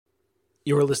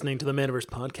You're listening to the Manaverse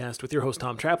Podcast with your host,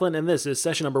 Tom Traplin, and this is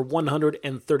session number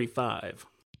 135.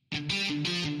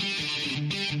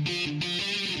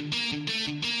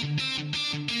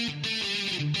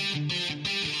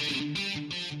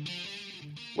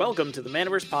 Welcome to the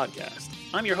Manaverse Podcast.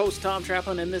 I'm your host, Tom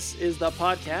Traplin, and this is the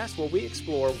podcast where we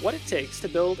explore what it takes to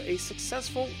build a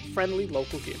successful, friendly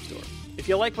local game store. If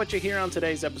you like what you hear on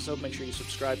today's episode, make sure you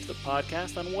subscribe to the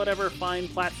podcast on whatever fine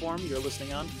platform you're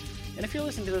listening on. And if you're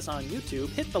listening to this on YouTube,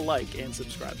 hit the like and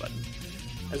subscribe button.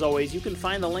 As always, you can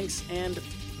find the links and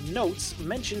notes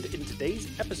mentioned in today's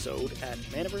episode at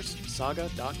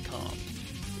manaversesaga.com.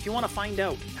 If you want to find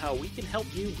out how we can help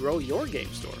you grow your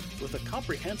game store with a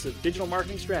comprehensive digital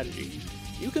marketing strategy,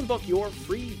 you can book your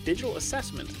free digital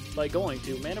assessment by going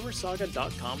to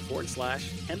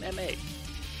manaversesaga.com/MMA.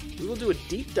 We will do a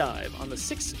deep dive on the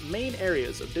 6 main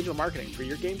areas of digital marketing for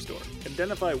your game store,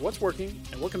 identify what's working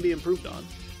and what can be improved on,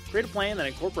 create a plan that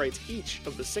incorporates each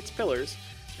of the 6 pillars,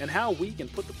 and how we can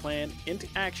put the plan into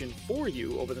action for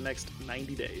you over the next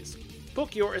 90 days.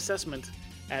 Book your assessment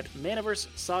at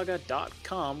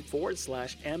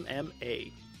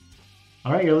manaversesaga.com/MMA.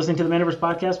 All right, you're listening to the Manaverse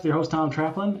Podcast with your host, Tom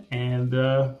Traplin, and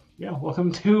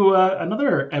welcome to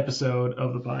another episode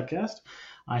of the podcast.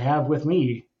 I have with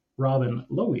me Robin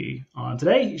Lowy on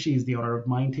today. She's the owner of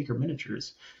Mindtaker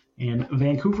Miniatures in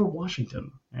Vancouver,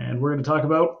 Washington, and we're going to talk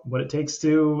about what it takes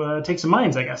to take some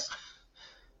minds, I guess.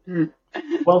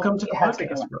 Welcome to the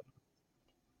podcast, Robin.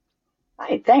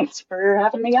 Hi, thanks for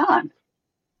having me on.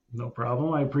 No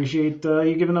problem. I appreciate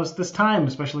you giving us this time,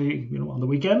 especially on the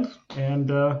weekend, and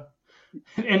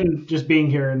just being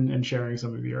here and sharing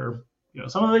some of your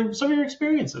some of your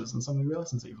experiences and some of your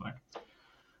lessons that you've learned.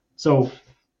 So,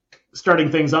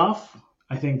 starting things off,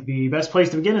 I think the best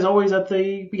place to begin is always at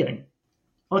the beginning.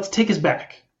 Let's take us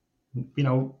back.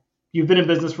 You've been in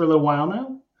business for a little while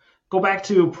now. Go back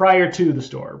to prior to the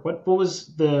store. What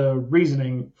was the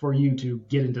reasoning for you to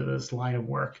get into this line of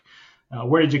work?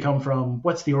 Where did you come from?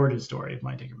 What's the origin story of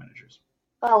Mindtaker Miniatures?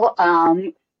 Well,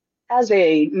 as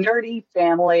a nerdy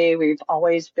family, we've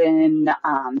always been,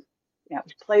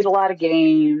 played a lot of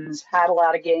games, had a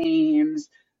lot of games,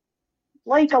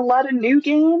 like a lot of new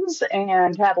games,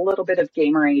 and had a little bit of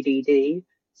gamer ADD.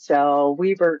 So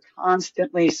we were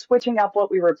constantly switching up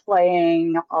what we were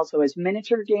playing, also as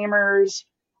miniature gamers,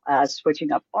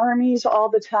 switching up armies all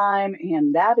the time,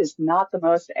 and that is not the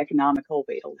most economical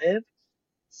way to live.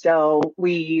 So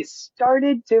we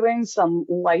started doing some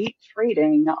light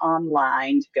trading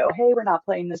online to go, hey, we're not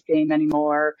playing this game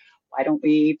anymore. Why don't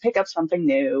we pick up something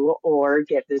new or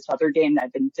get this other game that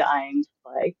I've been dying to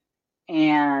play?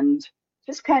 And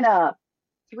just kind of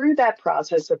through that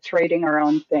process of trading our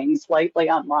own things lightly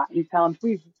online, we found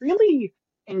we really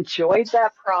enjoyed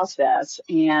that process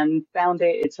and found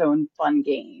it its own fun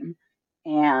game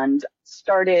and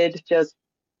started just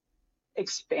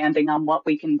expanding on what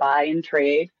we can buy and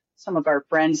trade. Some of our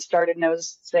friends started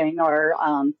noticing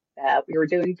that we were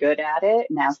doing good at it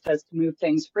and asked us to move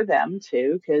things for them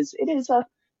too, because it is a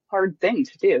hard thing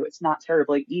to do. It's not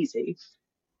terribly easy.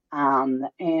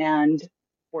 And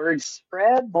word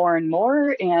spread more and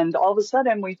more, and all of a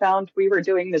sudden we found we were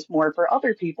doing this more for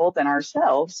other people than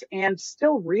ourselves and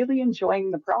still really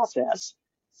enjoying the process.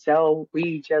 So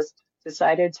we just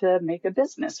decided to make a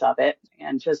business of it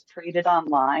and just trade it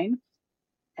online.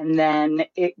 And then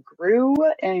it grew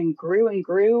and grew and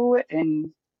grew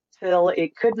until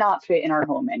it could not fit in our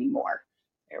home anymore.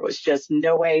 There was just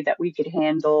no way that we could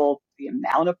handle the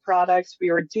amount of products we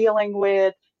were dealing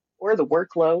with or the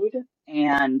workload.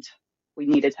 And we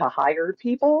needed to hire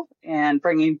people, and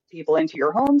bringing people into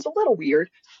your home's a little weird.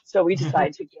 So we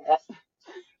decided to get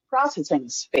processing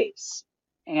space.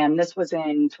 And this was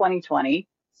in 2020.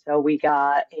 So we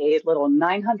got a little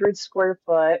 900 square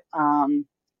foot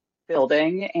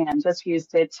building and just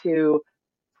used it to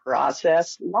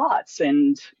process lots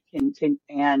and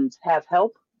have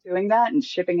help doing that and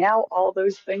shipping out all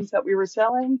those things that we were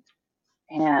selling.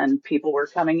 And people were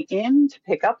coming in to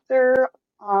pick up their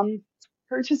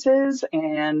purchases,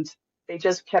 and they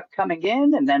just kept coming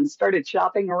in and then started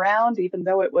shopping around, even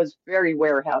though it was very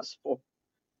warehouse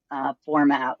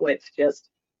format with just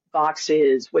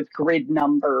boxes with grid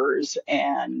numbers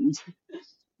and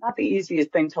not the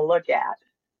easiest thing to look at.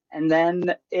 And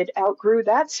then it outgrew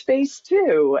that space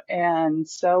too. And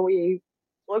so we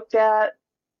looked at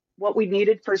what we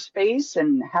needed for space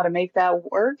and how to make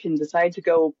that work and decided to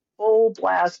go full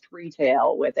blast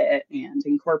retail with it and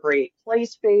incorporate play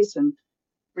space and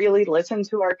really listen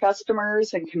to our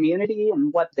customers and community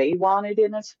and what they wanted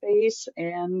in a space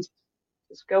and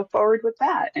just go forward with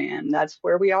that. And that's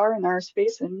where we are in our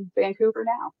space in Vancouver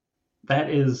now. That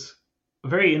is a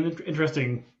very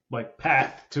interesting like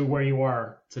path to where you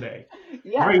are today.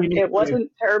 Yeah, Very unique it way.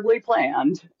 wasn't terribly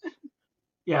planned,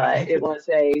 Yeah, but it was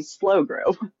a slow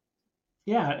growth.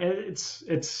 yeah, it's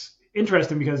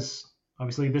interesting because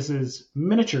obviously this is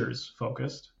miniatures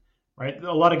focused, right?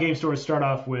 A lot of game stores start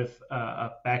off with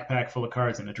a backpack full of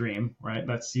cards and a dream, right?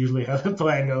 That's usually how the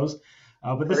plan goes.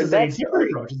 But this Heard is a that different story.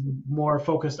 approach. It's more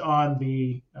focused on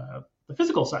the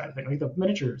physical side of things, like the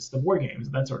miniatures, the war games,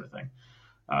 that sort of thing.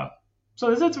 Uh,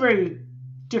 so that's a very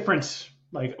different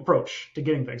like approach to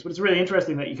getting things. But it's really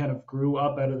interesting that you kind of grew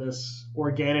up out of this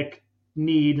organic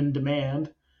need and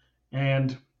demand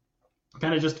and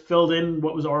kind of just filled in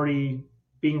what was already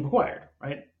being required,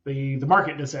 right? The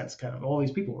market, in a sense, kind of all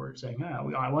these people were saying, I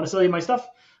want to sell you my stuff.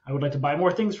 I would like to buy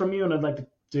more things from you, and I'd like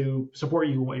to support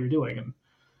you in what you're doing. And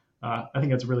I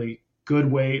think that's a really good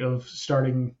way of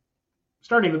starting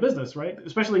the business, right?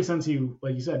 Especially since you,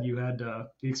 like you said, you had the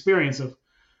experience of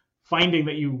finding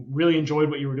that you really enjoyed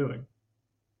what you were doing,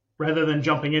 rather than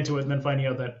jumping into it and then finding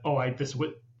out that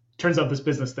turns out this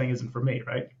business thing isn't for me,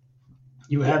 right?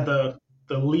 You Yeah, had the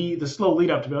slow lead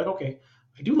up to be like, okay,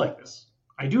 I do like this.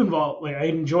 I do involve like I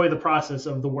enjoy the process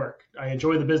of the work. I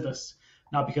enjoy the business,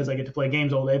 not because I get to play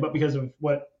games all day, but because of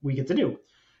what we get to do.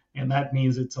 And that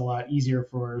means it's a lot easier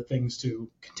for things to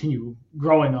continue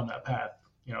growing on that path.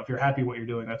 If you're happy what you're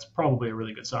doing, that's probably a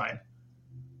really good sign.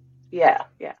 yeah,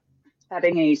 yeah.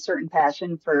 Having a certain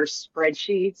passion for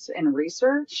spreadsheets and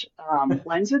research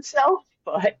lends itself,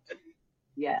 but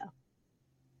yeah.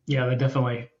 Yeah, that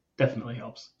definitely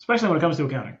helps, especially when it comes to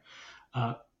accounting.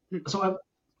 Uh, so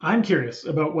I'm curious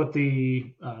about what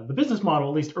the business model,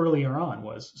 at least earlier on,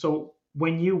 was. So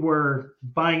when you were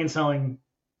buying and selling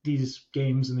these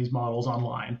games and these models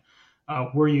online,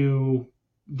 were you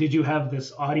did you have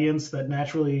this audience that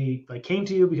naturally like came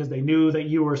to you because they knew that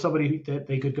you were somebody that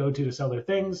they could go to sell their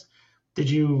things? Did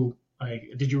you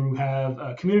have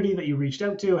a community that you reached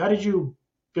out to? How did you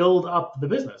build up the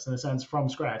business in a sense from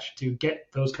scratch to get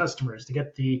those customers, to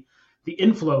get the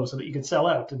inflow so that you could sell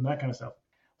out and that kind of stuff?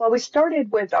 Well, we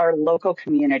started with our local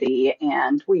community,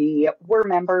 and we were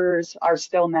members, are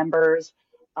still members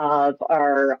of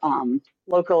our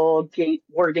local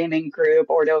wargaming group,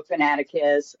 Ordo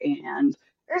Fanaticus, and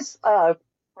there's a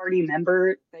party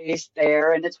member base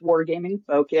there, and it's wargaming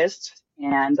focused,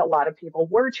 and a lot of people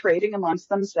were trading amongst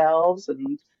themselves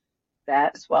and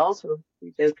that as well. So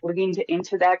we just leaned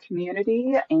into that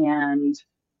community, and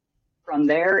from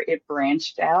there it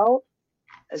branched out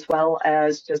as well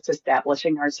as just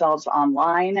establishing ourselves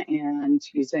online and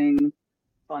using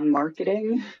fun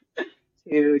marketing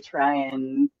to try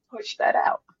and push that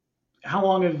out. How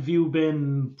long have you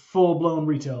been full blown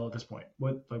retail at this point?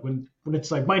 What like when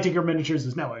it's like Mindtaker Miniatures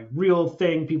is now a real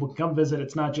thing, people can come visit.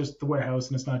 It's not just the warehouse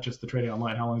and it's not just the trading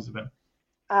online. How long has it been?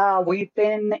 We've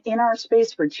been in our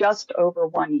space for just over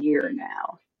 1 year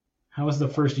now. How has the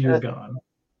first year Uh, gone?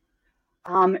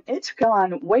 it's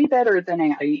gone way better than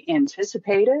I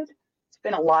anticipated. It's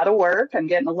been a lot of work. I'm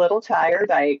getting a little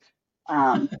tired.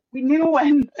 We knew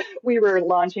when we were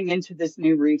launching into this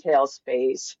new retail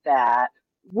space that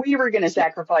we were going to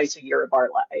sacrifice a year of our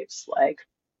lives. Like,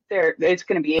 it's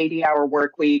going to be 80-hour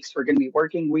work weeks. We're going to be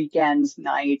working weekends,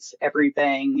 nights,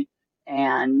 everything.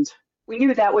 And we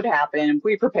knew that would happen.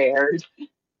 We prepared.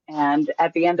 And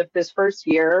at the end of this first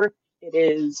year, it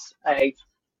is like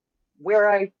where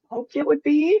I hoped it would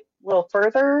be, a little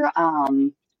further.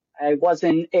 I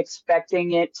wasn't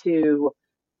expecting it to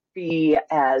be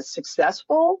as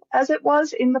successful as it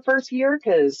was in the first year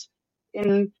because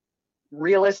in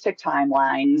realistic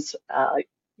timelines,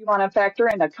 you want to factor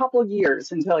in a couple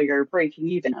years until you're breaking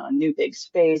even on a new big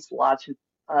space, lots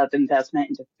of investment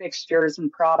into fixtures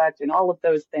and product and all of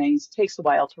those things takes a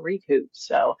while to recoup.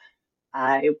 So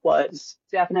I was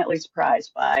definitely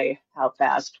surprised by how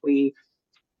fast we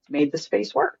made the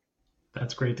space work.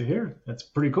 That's great to hear. That's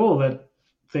pretty cool that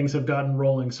things have gotten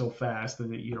rolling so fast that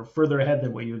you're further ahead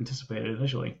than what you anticipated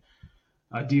initially.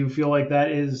 Do you feel like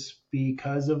that is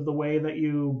because of the way that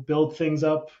you build things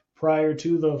up prior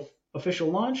to the official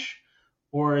launch,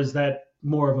 or is that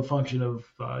more of a function of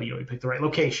you picked the right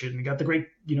location, you got the great,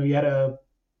 you had a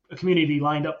community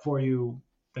lined up for you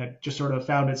that just sort of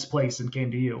found its place and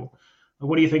came to you?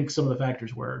 What do you think some of the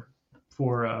factors were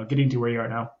for getting to where you are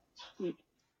now?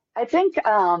 I think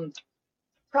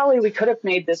probably we could have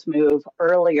made this move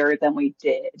earlier than we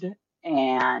did.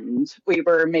 And we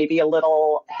were maybe a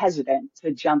little hesitant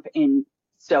to jump in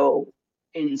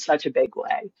in such a big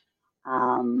way.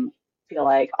 Feel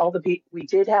like we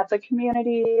did have the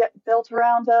community built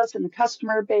around us and the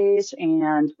customer base,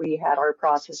 and we had our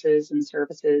processes and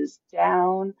services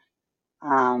down.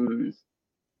 Um,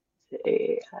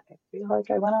 I feel like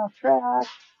I went off track.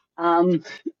 Um,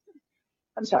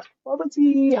 I'm sorry. What was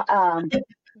the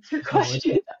what's your No,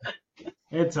 question?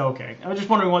 it's okay. I was just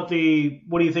wondering what do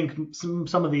you think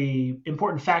some of the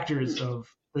important factors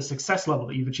of the success level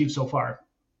that you've achieved so far?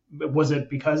 Was it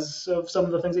because of some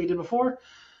of the things that you did before?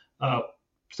 Uh,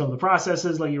 some of the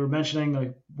processes, like you were mentioning,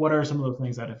 like what are some of those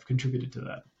things that have contributed to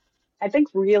that? I think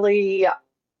really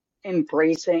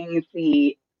embracing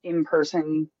the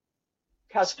in-person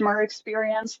customer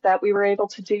experience that we were able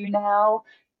to do now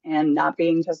and not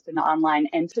being just an online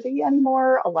entity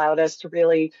anymore allowed us to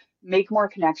really make more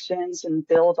connections and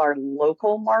build our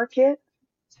local market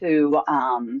to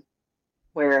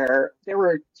where there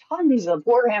were tons of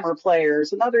Warhammer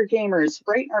players and other gamers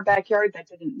right in our backyard that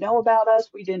didn't know about us.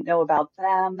 We didn't know about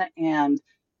them, and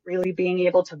really being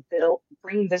able to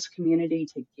bring this community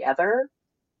together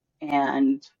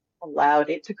and allowed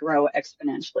it to grow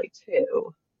exponentially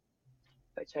too,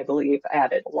 which I believe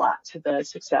added a lot to the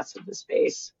success of the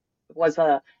space. It was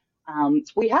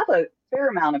we have a fair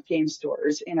amount of game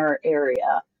stores in our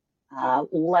area,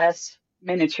 less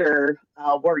miniature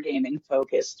wargaming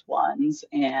focused ones,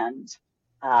 and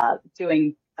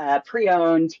doing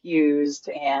pre-owned, used,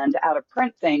 and out of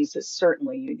print things is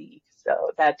certainly unique.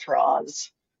 So that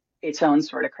draws its own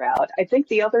sort of crowd. I think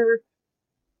the other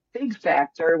big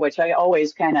factor, which I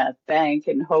always kind of bank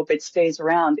and hope it stays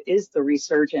around, is the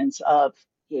resurgence of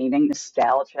gaming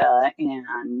nostalgia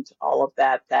and all of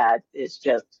that that is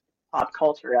just pop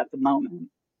culture at the moment.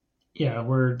 Yeah,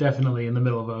 we're definitely in the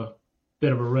middle of a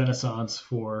bit of a renaissance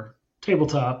for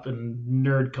tabletop and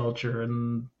nerd culture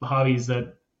and hobbies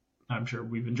that I'm sure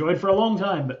we've enjoyed for a long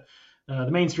time, but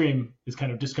the mainstream is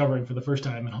kind of discovering for the first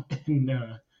time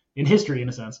in history, in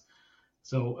a sense.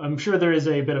 So I'm sure there is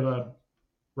a bit of a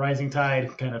rising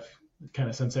tide kind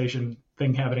of sensation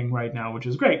thing happening right now, which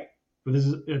is great. But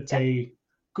it's a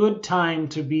good time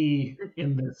to be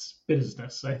in this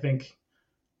business. I think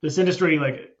this industry,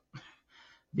 like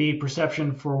the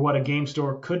perception for what a game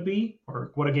store could be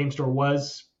or what a game store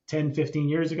was 10, 15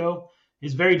 years ago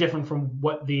is very different from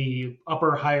what the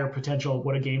upper higher potential of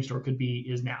what a game store could be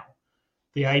is now.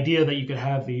 The idea that you could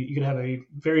have a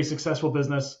very successful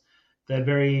business that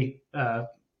very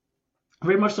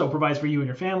much so provides for you and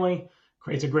your family,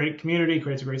 creates a great community,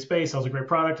 creates a great space, sells a great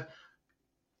product,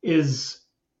 is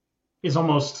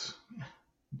almost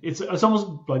it's almost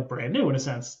like brand new in a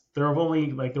sense. There were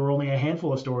only a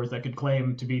handful of stores that could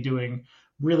claim to be doing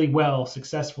really well,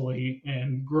 successfully,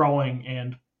 and growing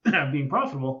and being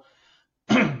profitable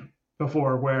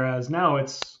before. Whereas now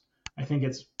I think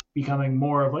it's becoming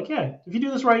more of like, yeah, if you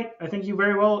do this right, I think you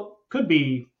very well could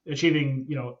be achieving,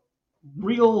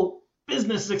 real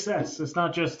business success. It's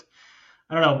not just,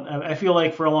 I don't know. I feel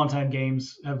like for a long time game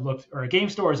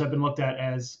stores have been looked at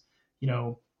as,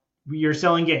 you're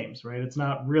selling games, right? It's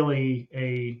not really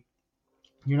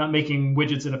you're not making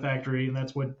widgets in a factory, and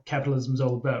that's what capitalism is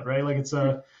all about, right? Like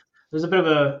there's a bit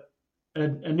of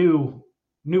a new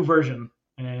version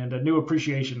and a new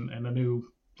appreciation and a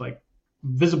new like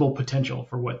visible potential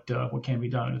for what can be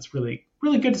done. And it's really,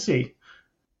 really good to see.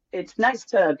 It's nice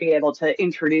to be able to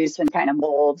introduce and kind of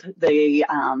mold the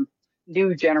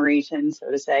new generation, so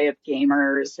to say, of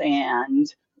gamers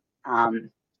and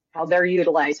how they're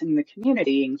utilizing the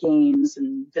community and games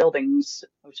and building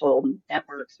social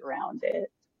networks around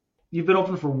it. You've been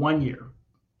open for 1 year.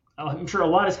 I'm sure a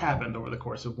lot has happened over the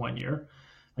course of 1 year.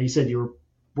 Like you said, you were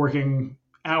working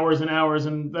hours and hours,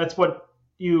 and that's what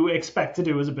you expect to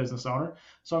do as a business owner.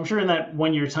 So I'm sure in that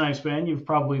 1 year time span, you've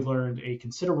probably learned a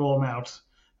considerable amount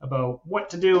about what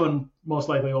to do and most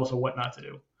likely also what not to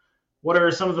do. What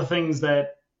are some of the things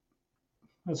that,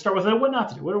 let's start with what not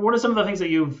to do. What are some of the things that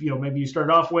maybe you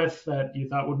started off with that you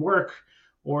thought would work,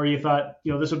 or you thought,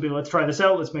 this would be, let's try this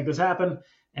out, let's make this happen,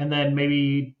 and then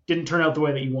maybe didn't turn out the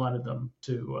way that you wanted them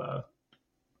to.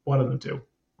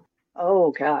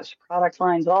 Oh gosh, product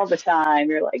lines all the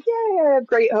time. You're like, yeah, I have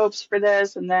great hopes for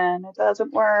this, and then it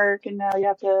doesn't work, and now you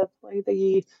have to play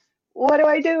what do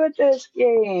I do with this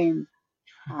game?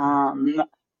 Um,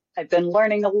 I've been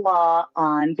learning a lot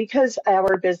because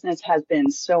our business has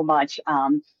been so much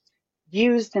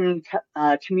used and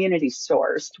community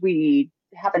sourced. We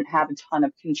haven't had a ton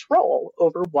of control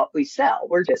over what we sell.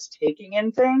 We're just taking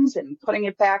in things and putting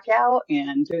it back out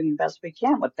and doing the best we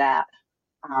can with that.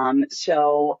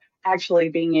 So actually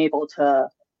being able to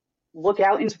look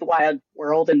out into the wild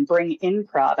world and bring in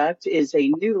product is a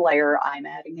new layer I'm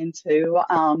adding into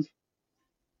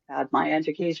my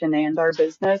education and our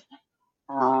business.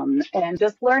 And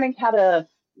just learning how to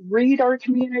read our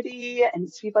community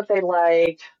and see what they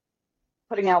like,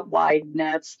 putting out wide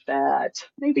nets that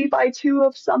maybe buy two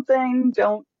of something,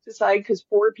 don't decide because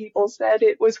four people said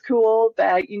it was cool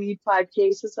that you need 5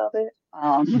 cases of it.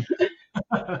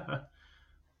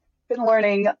 Been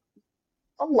learning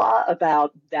a lot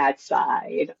about that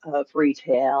side of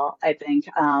retail. I think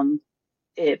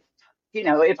if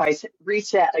if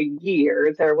reset a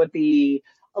year, there would be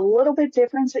a little bit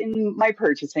difference in my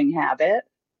purchasing habit,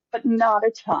 but not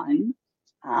a ton.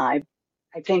 I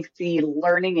I think the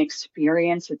learning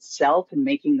experience itself and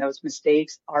making those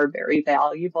mistakes are very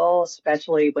valuable,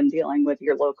 especially when dealing with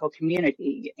your local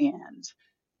community and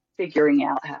figuring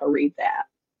out how to read that.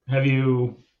 Have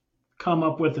you come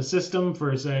up with a system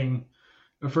for saying,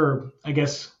 or for, I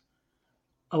guess,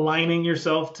 aligning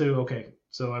yourself to, okay,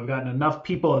 so I've gotten enough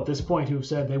people at this point who've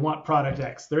said they want product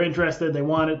X. They're interested, they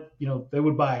want it, they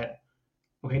would buy it.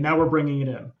 Okay, now we're bringing it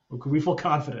in. We feel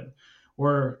confident.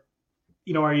 Or,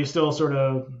 are you still sort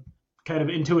of kind of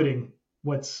intuiting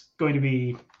what's going to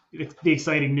be the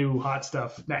exciting new hot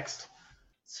stuff next?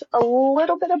 It's a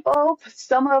little bit of both.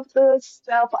 Some of the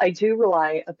stuff I do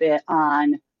rely a bit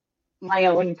on my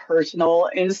own personal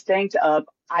instinct of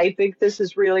I think this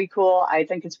is really cool. I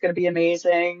think it's going to be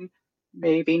amazing.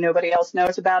 Maybe nobody else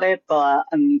knows about it, but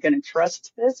I'm going to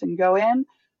trust this and go in.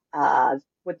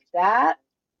 With that,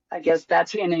 I guess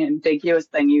that's an ambiguous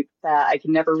thing that I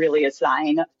can never really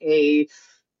assign a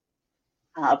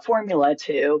formula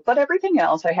to. But everything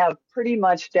else I have pretty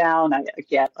much down. I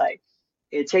get like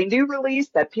it's a new release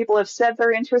that people have said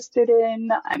they're interested in.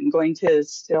 I'm going to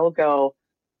still go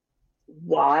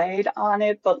wide on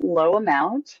it, but low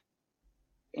amount,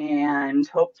 and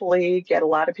hopefully get a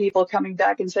lot of people coming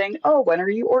back and saying, "Oh, when are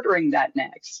you ordering that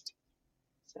next?"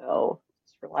 So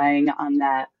it's relying on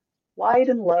that wide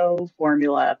and low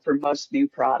formula for most new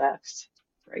products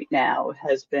right now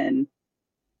has been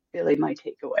really my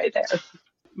takeaway there.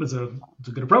 It's a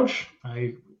good approach.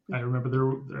 I remember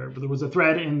there was a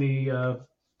thread in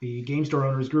the game store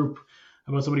owners group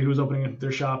about somebody who was opening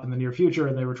their shop in the near future,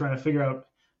 and they were trying to figure out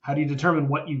how do you determine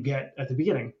what you get at the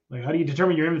beginning? Like, how do you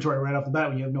determine your inventory right off the bat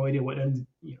when you have no idea and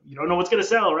you don't know what's going to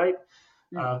sell, right?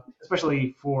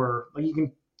 Especially for like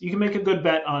you can make a good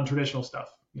bet on traditional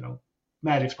stuff.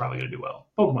 Magic's probably going to do well.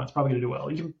 Pokemon's probably going to do well.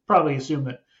 You can probably assume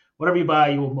that whatever you buy,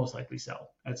 you will most likely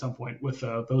sell at some point with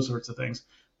those sorts of things.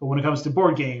 But when it comes to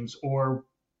board games or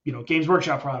Games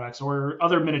Workshop products or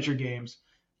other miniature games,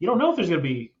 you don't know if there's going to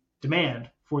be demand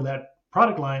for that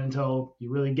product line until you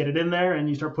really get it in there and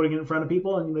you start putting it in front of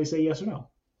people and they say yes or no.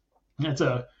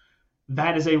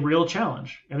 That is a real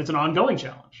challenge, and it's an ongoing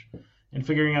challenge. And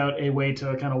figuring out a way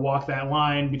to kind of walk that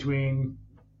line between,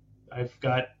 I've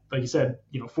got, like you said,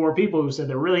 4 people who said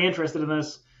they're really interested in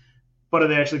this, but are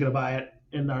they actually going to buy it?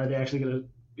 And are they actually going to,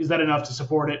 is that enough to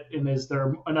support it? And is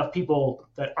there enough people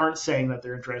that aren't saying that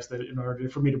they're interested in order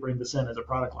for me to bring this in as a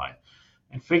product line?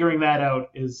 And figuring that out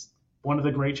is one of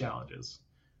the great challenges,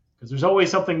 because there's always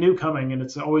something new coming, and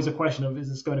it's always a question of, is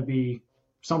this going to be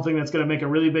something that's going to make a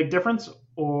really big difference,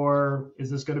 or is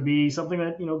this going to be something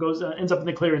that ends up in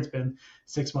the clearance bin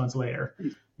 6 months later?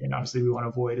 And obviously we want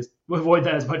to avoid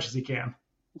that as much as you can.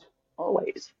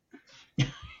 Always.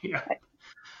 Yeah.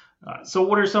 So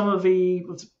what are some of the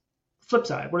flip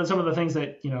side? What are some of the things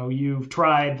that you've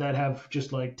tried that have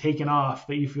just like taken off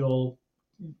that you feel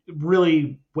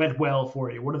really went well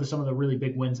for you? What are some of the really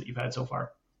big wins that you've had so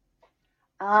far?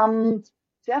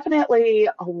 Definitely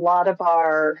a lot of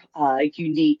our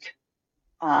unique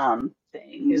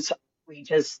things. We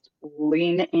just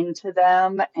lean into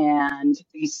them, and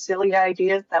these silly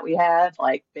ideas that we had,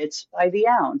 like bits by the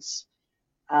ounce,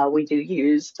 we do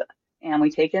use, and we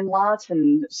take in lots,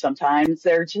 and sometimes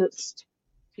they're just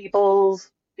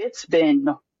people's bits bin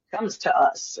comes to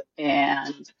us,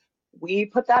 and we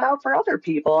put that out for other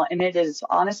people, and it is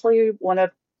honestly one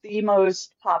of the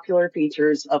most popular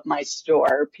features of my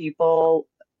store. People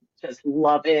just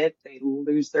love it. They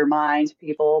lose their minds.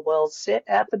 People will sit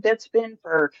at the bits bin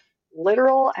for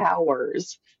literal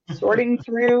hours, sorting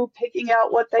through, picking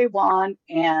out what they want,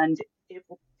 and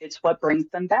it's what brings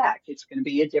them back. It's going to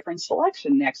be a different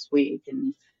selection next week,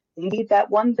 and they need that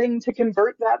one thing to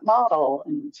convert that model,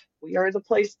 and we are the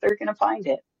place they're going to find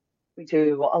it. We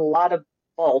do a lot of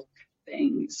bulk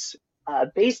things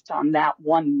based on that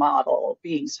one model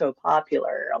being so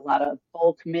popular. A lot of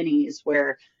bulk minis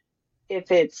where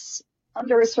if it's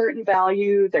under a certain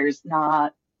value, there's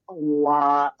not a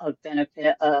lot of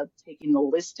benefit of taking the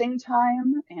listing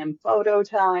time and photo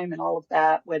time and all of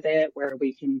that with it, where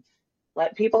we can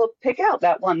let people pick out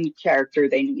that one character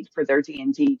they need for their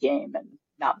D&D game and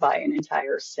not buy an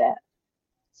entire set.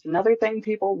 It's another thing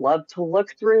people love to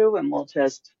look through, and we'll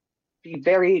just be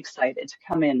very excited to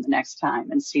come in the next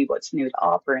time and see what's new to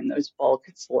offer in those bulk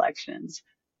selections.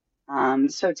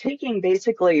 So taking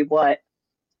basically what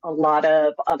a lot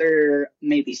of other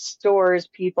maybe stores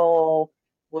people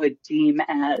would deem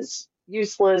as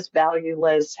useless,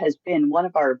 valueless has been one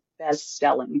of our best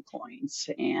selling points,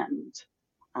 and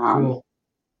um, Cool.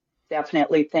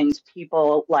 definitely things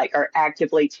people like are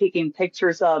actively taking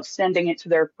pictures of, sending it to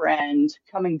their friend,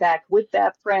 coming back with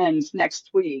that friend next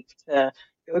week to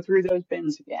go through those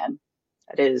bins again.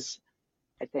 That is,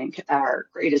 I think, our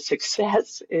greatest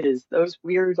success is those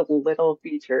weird little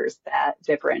features that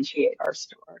differentiate our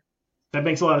store. That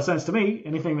makes a lot of sense to me.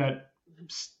 Anything that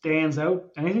stands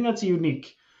out, anything that's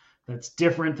unique, that's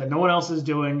different, that no one else is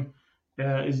doing,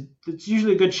 is it's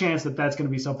usually a good chance that that's going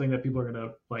to be something that people are going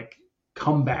to like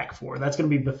come back for. That's going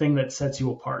to be the thing that sets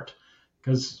you apart,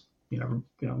 because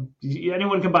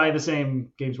anyone can buy the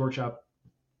same Games Workshop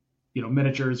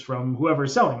miniatures from whoever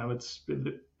is selling them.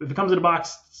 If it comes in a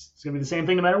box, it's going to be the same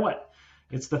thing no matter what.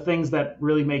 It's the things that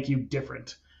really make you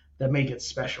different, that make it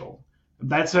special.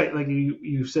 That's like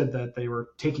you said that they were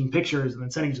taking pictures and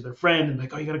then sending it to their friend and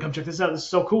like, oh, you got to come check this out. This is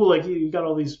so cool. Like you got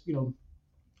all these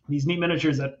these neat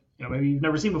miniatures that maybe you've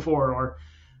never seen before,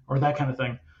 or that kind of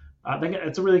thing. I think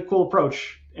it's a really cool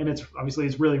approach, and it's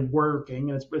really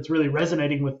working, and it's really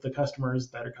resonating with the customers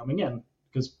that are coming in,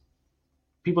 because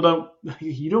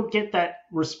you don't get that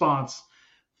response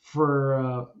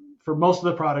for most of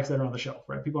the products that are on the shelf,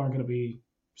 right? People aren't going to be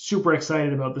super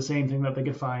excited about the same thing that they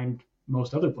could find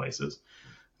most other places.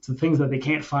 It's the things that they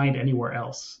can't find anywhere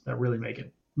else that really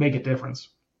make a difference.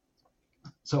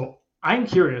 So I'm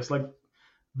curious, like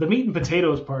the meat and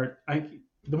potatoes part.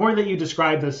 The more that you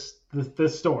describe this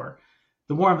store,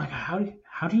 the more I'm like, how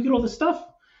do you get all this stuff?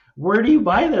 Where do you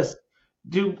buy this?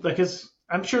 Because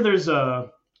I'm sure there's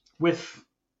with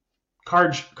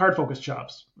card focused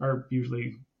shops are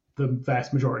usually the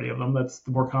vast majority of them. That's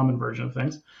the more common version of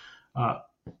things.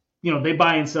 They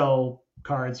buy and sell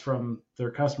cards from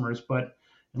their customers, but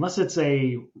unless it's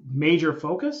a major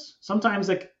focus, sometimes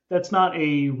that's not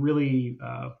a really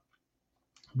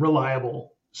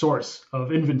reliable source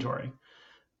of inventory.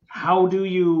 How do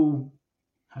you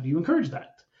encourage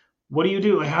that? What do you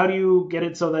do? How do you get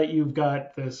it so that you've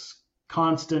got this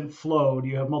constant flow? Do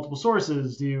you have multiple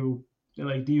sources? Do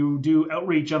you do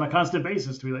outreach on a constant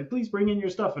basis to be like, please bring in your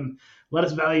stuff and let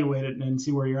us evaluate it and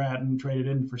see where you're at and trade it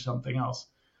in for something else?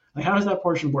 Like, how does that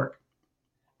portion work?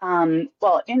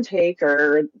 Well, intake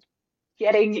or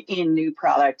getting in new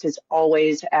product is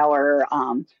always our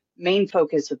main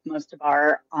focus of most of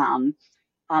our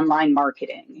online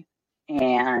marketing.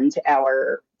 And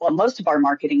most of our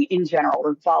marketing in general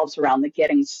revolves around the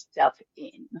getting stuff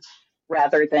in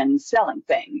rather than selling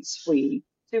things. We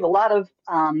do a lot of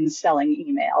selling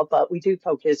email, but we do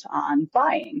focus on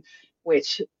buying,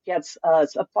 which gets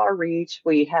us a far reach.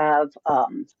 We have a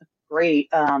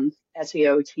great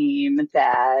SEO team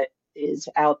that is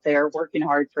out there working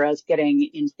hard for us, getting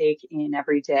intake in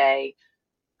every day.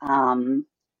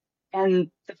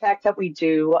 And the fact that we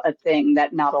do a thing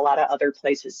that not a lot of other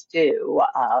places do,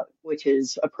 which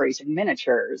is appraising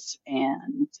miniatures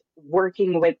and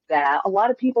working with that. A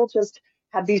lot of people just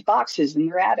have these boxes in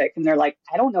their attic and they're like,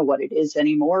 I don't know what it is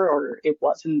anymore, or it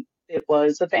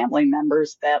was a family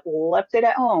members that left it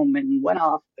at home and went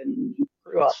off and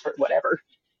grew up or whatever.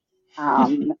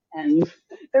 And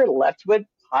they're left with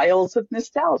piles of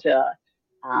nostalgia.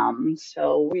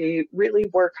 So we really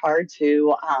work hard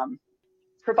to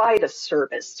provide a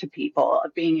service to people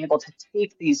of being able to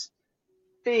take these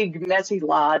big messy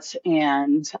lots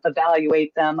and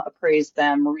evaluate them, appraise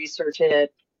them, research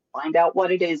it, find out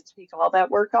what it is, take all that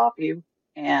work off you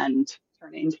and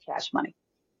turn it into cash money.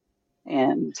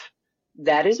 And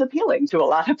that is appealing to a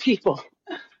lot of people.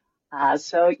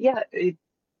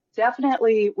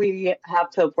 Definitely we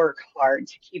have to work hard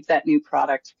to keep that new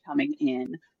product coming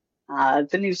in.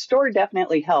 The new store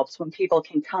definitely helps when people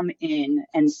can come in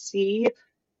and see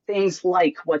things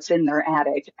like what's in their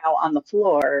attic out on the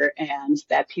floor and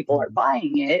that people are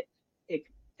buying it.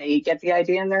 They get the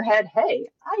idea in their head, hey,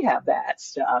 I have that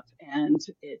stuff. And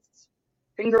it's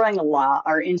been growing a lot.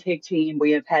 Our intake team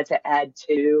we have had to add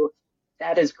to,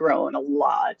 that has grown a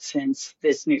lot since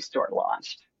this new store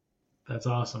launched. That's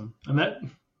awesome. And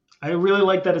I really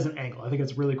like that as an angle. I think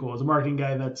it's really cool. As a marketing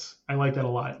guy, I like that a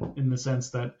lot, in the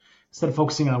sense that instead of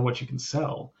focusing on what you can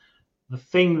sell, the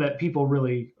thing that people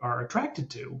really are attracted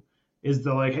to is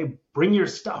the like, hey, bring your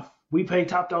stuff. We pay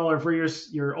top dollar for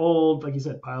your old, like you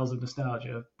said, piles of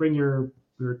nostalgia. Bring your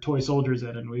toy soldiers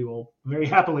in, and we will very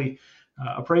happily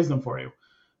appraise them for you.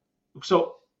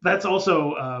 So that's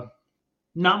also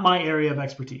not my area of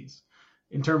expertise,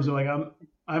 in terms of like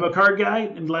I'm a card guy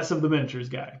and less of the miniatures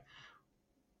guy.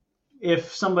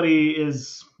 If somebody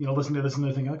is listening to this and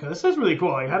they're thinking, okay, this is really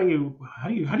cool. Like, how do you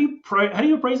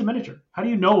appraise a miniature? How do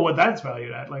you know what that's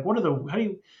valued at? Like, what are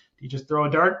do you just throw a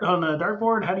dart on a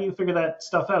dartboard? How do you figure that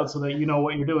stuff out so that you know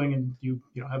what you're doing and you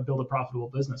know have build a profitable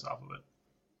business off of it?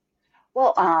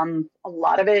 Well, a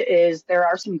lot of it is there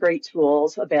are some great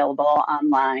tools available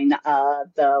online.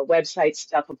 The website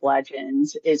Stuff of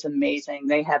Legends is amazing.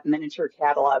 They have miniature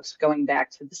catalogs going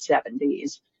back to the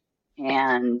 70s.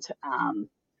 And,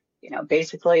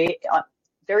 basically,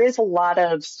 there is a lot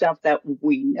of stuff that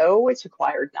we know. It's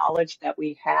acquired knowledge that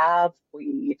we have.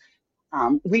 We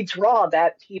draw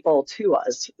that people to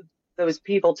us, those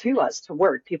people to us to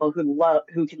work, people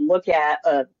who can look at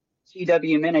a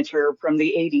GW miniature from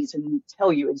the 80s and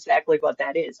tell you exactly what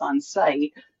that is on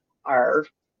site are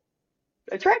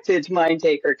attracted to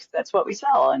Mindtaker because that's what we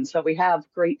sell. And so we have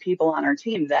great people on our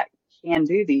team that can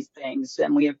do these things,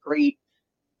 and we have great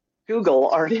Google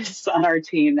artists on our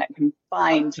team that can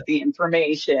find the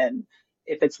information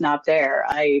if it's not there.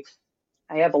 I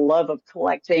have a love of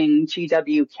collecting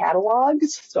GW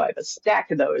catalogs, so I have a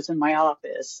stack of those in my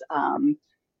office.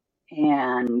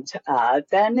 And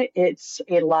then it's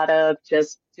a lot of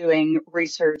just doing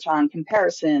research on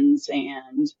comparisons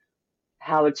and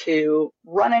how to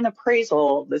run an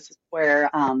appraisal. This is where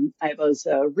I was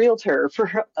a realtor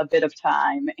for a bit of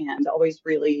time and always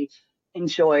really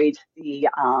enjoyed the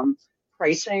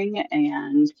pricing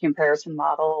and comparison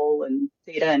model and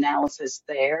data analysis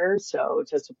there. So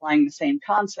just applying the same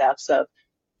concepts of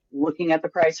looking at the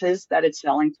prices that it's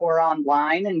selling for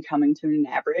online and coming to an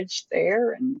average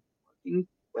there and working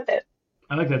with it.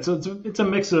 I like that. So it's a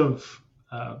mix of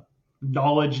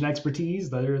knowledge and expertise.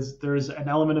 There's an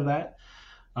element of that,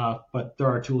 but there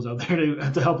are tools out there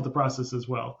to help with the process as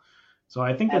well. So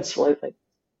I think Absolutely.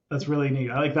 That's really neat.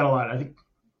 I like that a lot. I think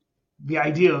the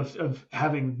idea of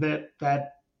having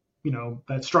that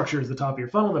structure is the top of your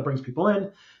funnel that brings people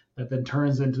in, that then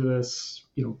turns into this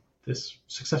this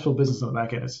successful business on the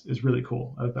back end is really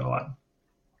cool. I like that a lot.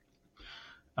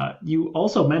 You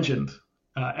also mentioned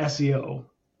SEO,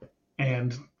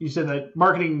 and you said that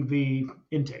marketing the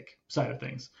intake side of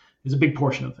things is a big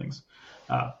portion of things.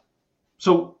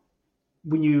 So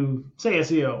when you say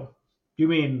SEO, you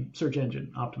mean search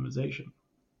engine optimization?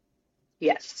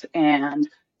 Yes. And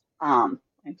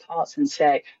I pause and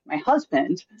say, my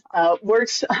husband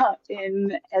works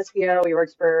in SEO. He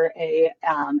works for a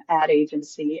ad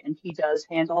agency, and he does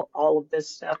handle all of this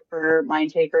stuff for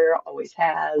Mindtaker, always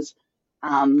has.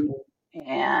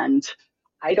 And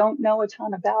I don't know a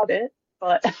ton about it,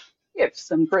 but we have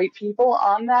some great people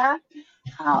on that.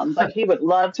 But he would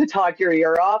love to talk your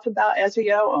ear off about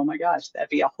SEO. Oh my gosh, that'd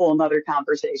be a whole nother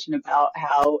conversation about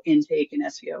how intake and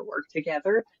SEO work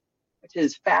together, which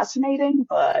is fascinating,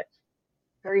 but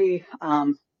very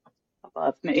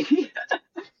above me.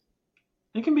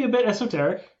 It can be a bit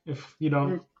esoteric if you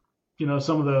don't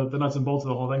some of the nuts and bolts of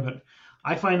the whole thing, but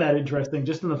I find that interesting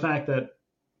just in the fact that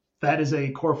that is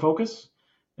a core focus,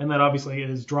 and that obviously it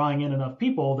is drawing in enough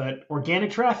people that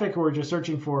organic traffic who are just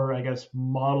searching for, I guess,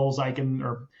 models I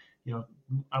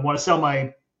want to sell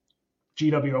my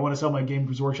GW, I want to sell my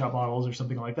Games Workshop models or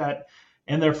something like that,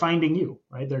 and they're finding you,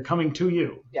 right? They're coming to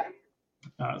you. Yeah.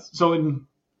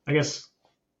 I guess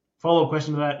follow-up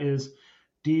question to that is,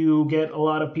 do you get a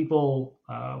lot of people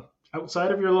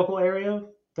outside of your local area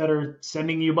that are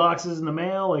sending you boxes in the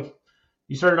mail? Like,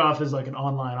 you started off as like an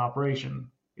online operation.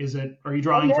 Are you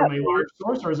drawing from a large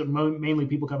source, or is it mainly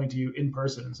people coming to you in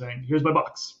person and saying, here's my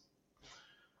box?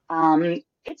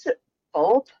 It's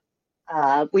both.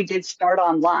 We did start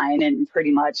online, and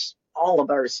pretty much all of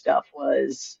our stuff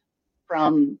was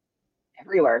from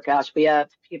everywhere. Gosh, we have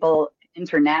people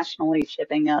internationally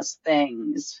shipping us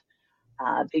things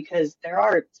because there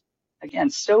are, again,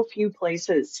 so few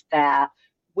places that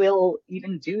will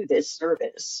even do this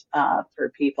service for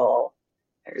people.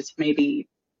 There's maybe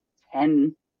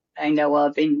 10 I know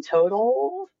of in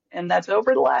total, and that's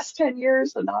over the last 10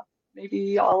 years, and not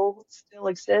maybe all still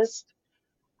exist.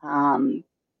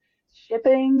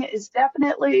 Shipping is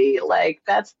definitely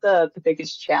that's the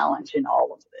biggest challenge in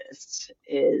all of this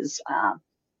is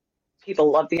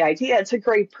people love the idea. It's a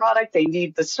great product. They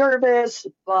need the service,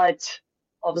 but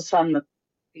all of a sudden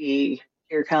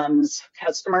here comes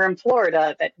customer in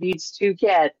Florida that needs to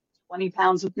get 20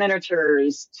 pounds of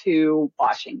miniatures to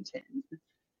Washington.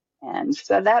 And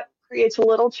so that creates a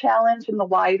little challenge in the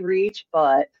wide reach,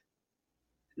 but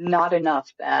not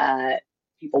enough that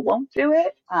people won't do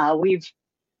it. We've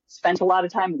spent a lot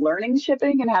of time learning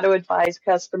shipping and how to advise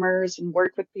customers and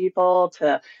work with people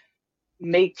to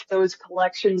make those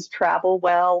collections travel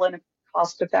well and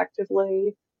cost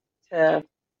effectively to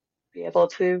be able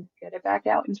to get it back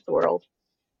out into the world.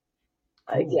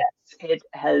 Cool. Yes, it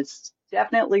has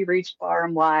definitely reached far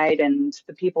and wide, and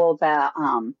the people that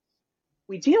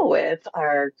we deal with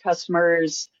are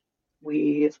customers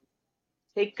we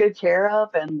take good care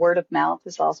of, and word of mouth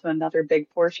is also another big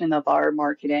portion of our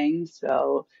marketing.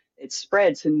 So it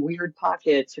spreads in weird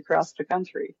pockets across the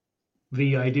country.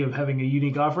 The idea of having a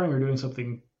unique offering or doing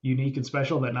something unique and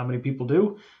special that not many people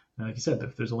do, like you said,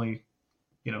 if there's only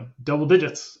double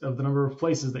digits of the number of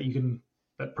places that you can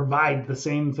that provide the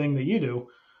same thing that you do,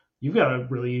 you've got a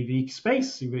really unique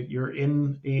space. You're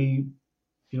in a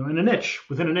in a niche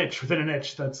within a niche within a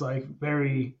niche that's like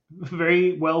very,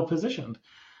 very well positioned.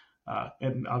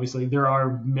 And obviously there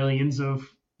are millions of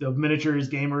miniatures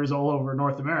gamers all over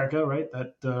North America, right?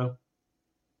 That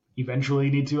eventually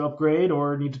need to upgrade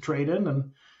or need to trade in,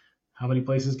 and how many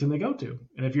places can they go to?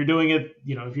 And if you're doing it,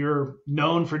 if you're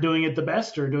known for doing it the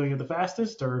best or doing it the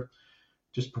fastest or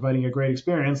just providing a great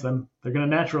experience, then they're going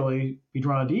to naturally be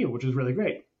drawn to you, which is really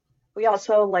great. We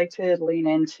also like to lean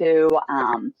into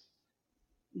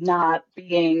not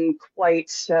being quite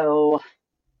so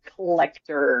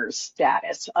collector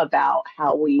status about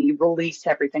how we release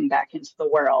everything back into the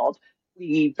world.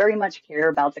 We very much care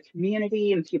about the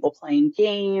community and people playing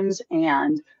games,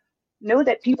 and know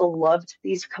that people loved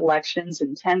these collections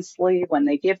intensely when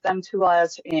they give them to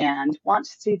us and want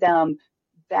to see them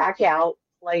back out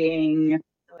playing.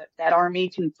 That army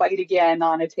can fight again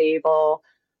on a table,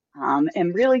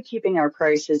 and really keeping our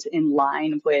prices in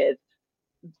line with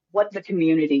what the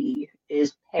community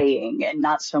is paying, and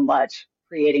not so much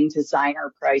creating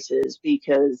designer prices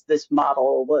because this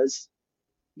model was,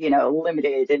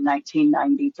 limited in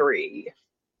 1993.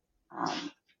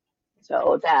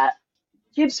 So that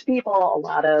gives people a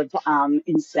lot of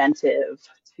incentive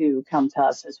to come to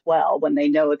us as well when they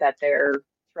know that their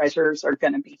treasures are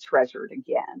going to be treasured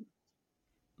again.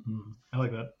 I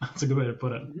like that. That's a good way to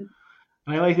put it. Mm-hmm.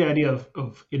 And I like the idea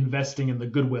of investing in the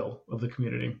goodwill of the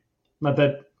community. Not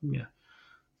that,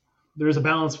 there is a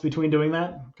balance between doing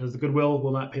that, because the goodwill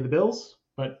will not pay the bills,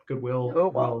 but goodwill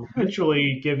will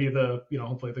eventually give you the,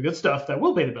 hopefully the good stuff that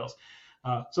will pay the bills.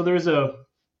 So there's a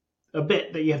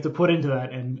bit that you have to put into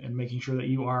that, and making sure that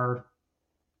you are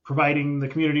providing the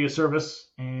community a service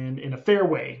and in a fair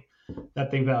way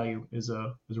that they value is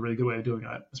a really good way of doing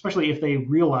that, especially if they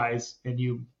realize and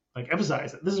you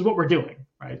emphasize that this is what we're doing,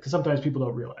 right? Because sometimes people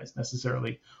don't realize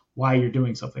necessarily why you're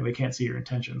doing something. They can't see your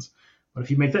intentions. But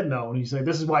if you make that known, you say,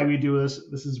 this is why we do this,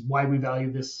 this is why we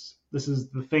value this, this is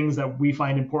the things that we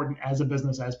find important as a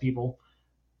business, as people,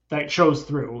 that shows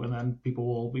through, and then people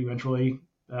will eventually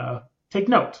take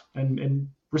note and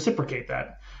reciprocate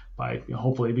that by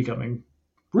hopefully becoming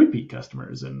repeat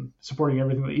customers and supporting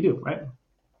everything that you do, right?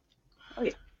 Oh,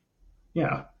 yeah.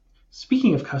 Yeah.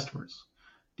 Speaking of customers,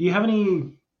 do you have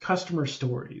any customer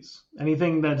stories?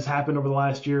 Anything that has happened over the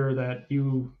last year that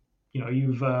you've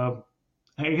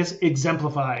I guess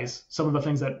exemplifies some of the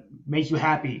things that make you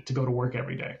happy to go to work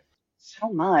every day? So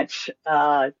much.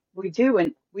 We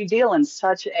deal in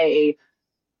such a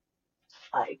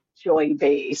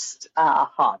joy-based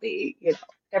hobby.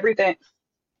 Everything.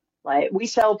 Like, we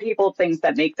sell people things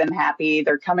that make them happy.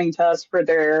 They're coming to us for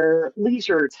their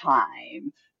leisure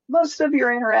time. Most of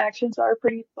your interactions are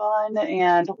pretty fun,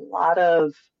 and a lot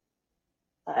of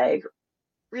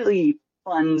really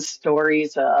fun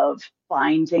stories of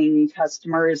finding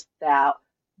customers that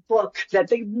book that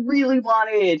they really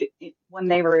wanted when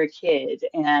they were a kid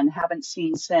and haven't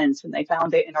seen since, and they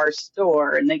found it in our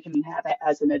store and they can have it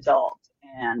as an adult.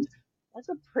 And that's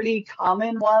a pretty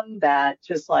common one that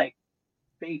just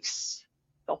makes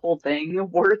the whole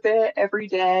thing worth it every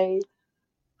day.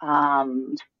 We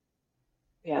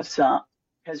have some,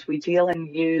 because we deal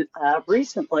in used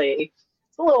recently.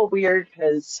 It's a little weird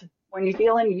because when you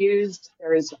deal in used,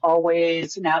 there is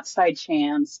always an outside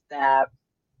chance that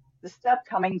the stuff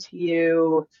coming to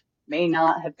you may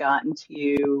not have gotten to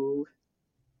you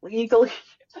legally,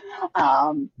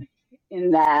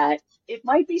 in that it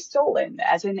might be stolen,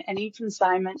 as in any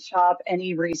consignment shop,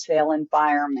 any resale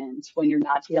environment. When you're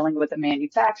not dealing with a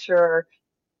manufacturer,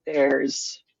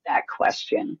 there's that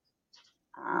question.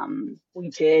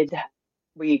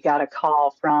 We got a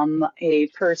call from a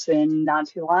person not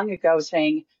too long ago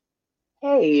saying,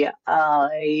 "Hey,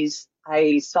 I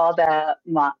saw that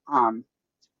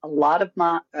a lot of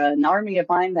an army of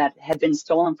mine that had been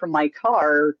stolen from my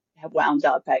car had wound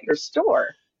up at your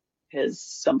store because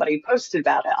somebody posted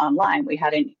about it online. We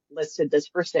hadn't listed this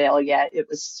for sale yet. It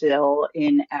was still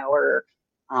in our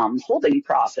holding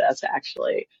process,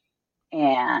 actually.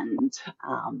 And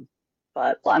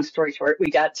but long story short,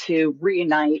 we got to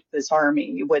reunite this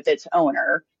army with its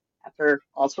owner after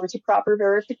all sorts of proper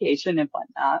verification and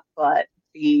whatnot. But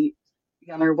the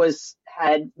owner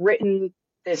had written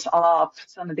this off.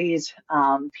 Some of these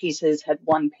pieces had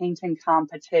won painting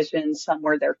competitions. Some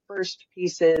were their first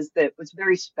pieces that was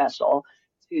very special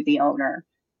to the owner.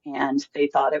 And they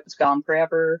thought it was gone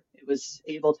forever. It was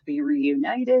able to be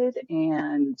reunited.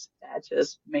 And that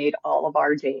just made all of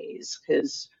our days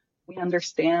because we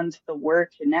understand the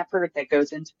work and effort that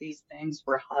goes into these things.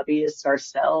 We're hobbyists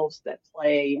ourselves that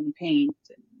play and paint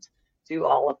and do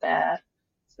all of that.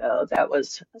 So that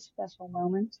was a special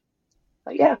moment.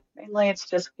 But yeah, mainly it's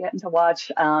just getting to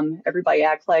watch everybody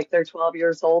act like they're 12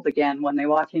 years old again when they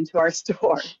walk into our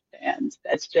store. And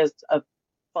that's just a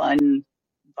fun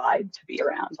vibe to be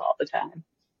around all the time.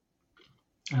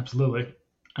 Absolutely.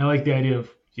 I like the idea of,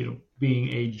 being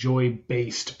a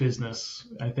joy-based business.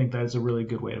 I think that's a really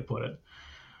good way to put it.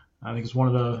 I think it's one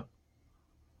of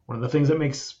the things that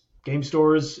makes game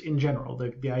stores in general,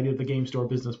 the idea of the game store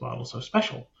business model so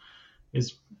special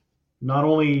is not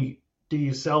only do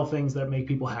you sell things that make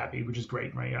people happy, which is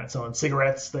great, right? You're not selling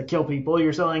cigarettes that kill people.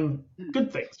 You're selling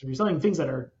good things. You're selling things that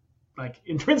are like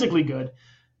intrinsically good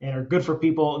and are good for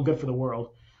people and good for the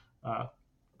world.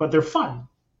 But they're fun.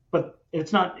 But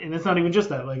it's not even just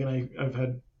that. Like, and I've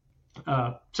had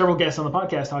several guests on the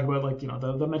podcast talk about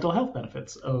the mental health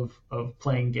benefits of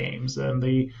playing games and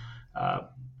the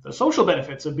social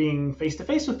benefits of being face to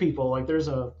face with people. Like there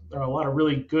are a lot of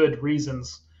really good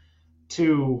reasons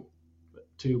to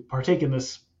partake in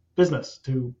this business,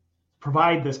 to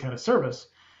provide this kind of service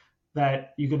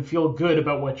that you can feel good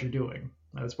about what you're doing.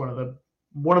 That's one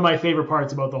of my favorite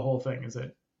parts about the whole thing is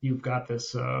that you've got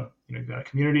this, you've got a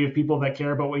community of people that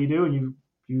care about what you do, and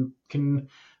you can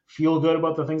feel good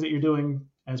about the things that you're doing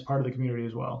as part of the community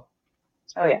as well.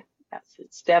 Oh yeah, yes,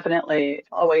 it's definitely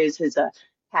always is a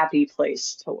happy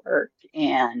place to work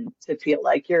and to feel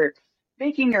like you're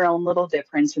making your own little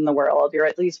difference in the world. You're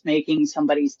at least making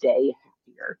somebody's day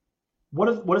happier. What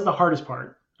is the hardest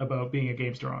part about being a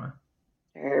game store owner?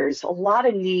 There's a lot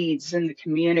of needs in the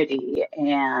community,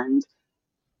 and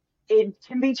it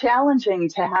can be challenging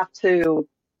to have to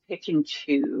pick and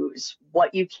choose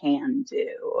what you can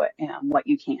do and what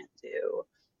you can't do.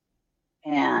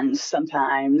 And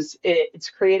sometimes it's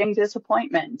creating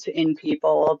disappointment in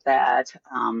people that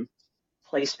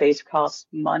play space costs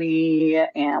money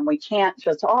and we can't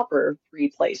just offer free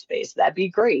play space. That'd be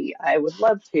great. I would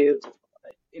love to.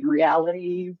 But in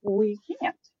reality, we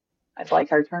can't. I'd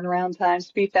like our turnaround times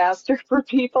to be faster for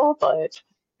people, but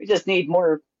we just need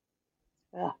more.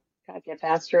 Gotta get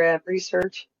faster at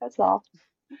research. That's all.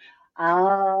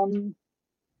 Um,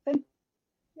 but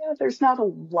yeah, there's not a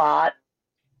lot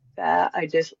that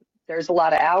there's a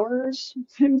lot of hours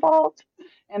involved.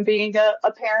 And being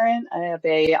a parent, I have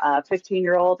a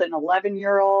 15-year-old and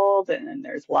 11-year-old, and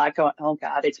there's a lot going. Oh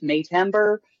God, it's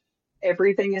Maytember.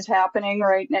 Everything is happening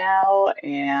right now,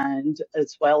 and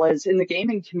as well as in the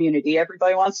gaming community,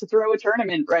 everybody wants to throw a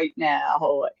tournament right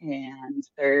now, and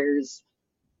there's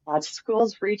lots of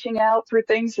schools reaching out for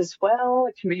things as well.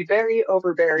 It can be very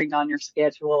overbearing on your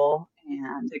schedule,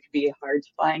 and it can be hard to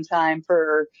find time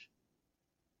for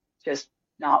just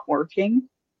not working,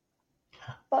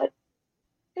 but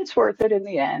it's worth it in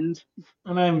the end.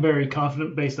 And I'm very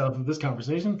confident, based off of this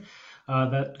conversation,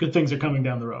 that good things are coming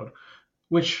down the road,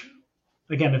 which,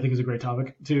 again, I think is a great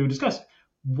topic to discuss.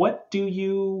 What do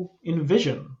you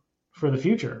envision for the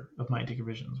future of Mindtaker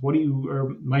Visions?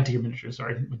 Mindtaker Miniatures,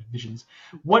 sorry, Visions.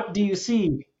 What do you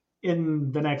see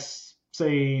in the next,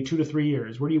 say, 2 to 3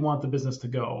 years? Where do you want the business to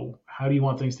go? How do you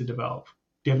want things to develop?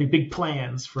 Do you have any big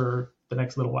plans for the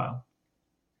next little while?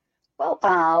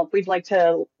 Well, we'd like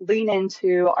to lean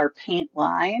into our paint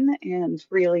line and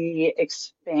really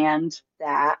expand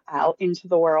that out into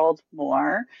the world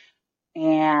more,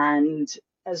 and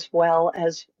as well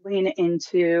as lean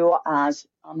into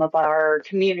some of our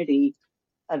community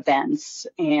events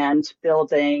and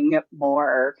building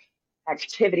more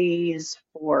activities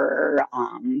for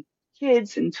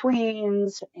kids and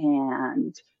tweens,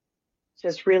 and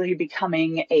just really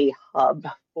becoming a hub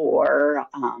for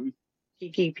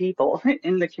geeky people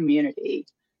in the community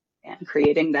and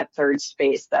creating that third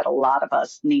space that a lot of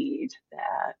us need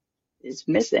that is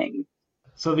missing.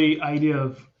 So the idea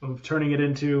of turning it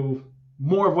into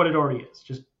more of what it already is,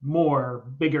 just more,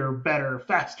 bigger, better,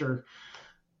 faster.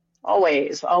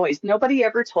 Always, always. Nobody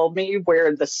ever told me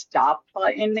where the stop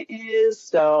button is,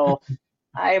 so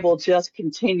I will just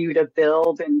continue to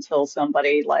build until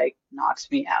somebody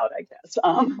knocks me out, I guess.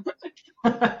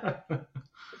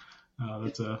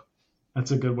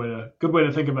 That's a good way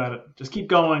to think about it. Just keep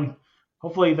going.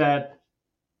 Hopefully that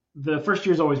the first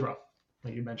year is always rough,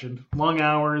 like you mentioned. Long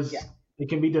hours. Yeah. It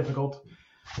can be difficult.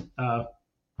 A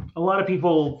lot of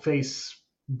people face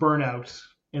burnout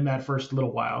in that first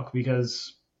little while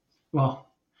because, well,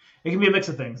 it can be a mix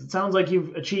of things. It sounds like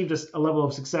you've achieved a level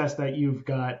of success that you've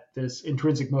got this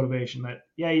intrinsic motivation that,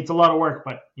 yeah, it's a lot of work,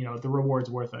 but the reward's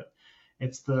worth it.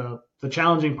 It's the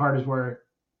challenging part is where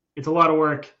it's a lot of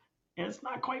work and it's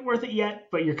not quite worth it yet,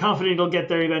 but you're confident it'll get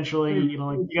there eventually. You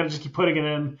got to just keep putting it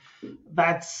in.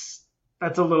 That's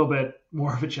a little bit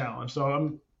more of a challenge. So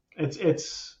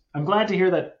I'm glad to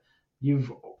hear that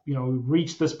you've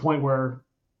reached this point where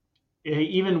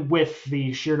even with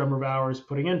the sheer number of hours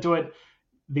putting into it,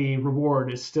 the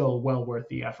reward is still well worth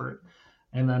the effort.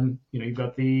 And then, you've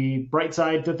got the bright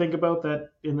side to think about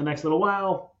that in the next little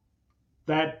while,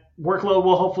 that workload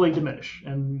will hopefully diminish.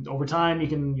 And over time, you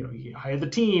can, you hire the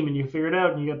team and you figure it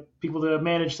out and you get people to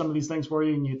manage some of these things for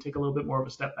you and you take a little bit more of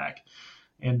a step back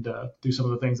and do some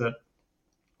of the things that,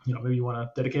 maybe you want to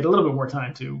dedicate a little bit more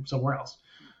time to somewhere else.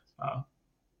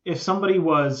 If somebody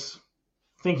was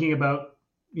thinking about,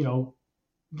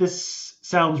 this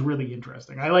sounds really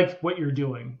interesting. I like what you're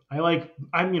doing. I'm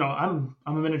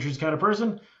a miniatures kind of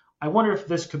person. I wonder if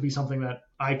this could be something that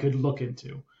I could look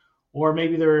into. Or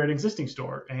maybe they're an existing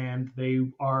store and they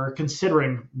are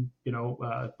considering,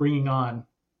 bringing on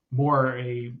more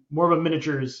of a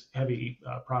miniatures heavy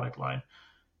product line.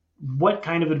 What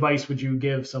kind of advice would you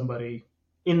give somebody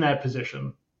in that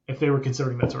position if they were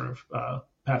considering that sort of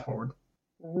path forward?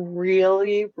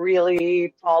 Really,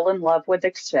 really fall in love with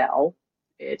Excel.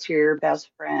 It's your best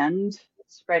friend.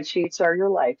 Spreadsheets are your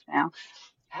life now.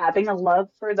 Having a love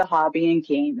for the hobby and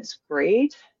game is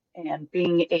great, and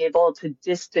being able to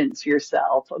distance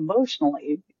yourself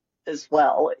emotionally as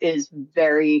well is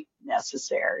very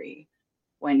necessary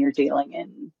when you're dealing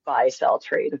in buy-sell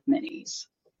trade of minis.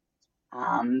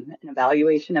 An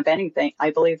evaluation of anything,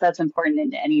 I believe that's important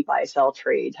in any buy-sell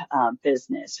trade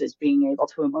business, is being able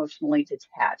to emotionally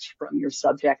detach from your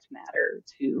subject matter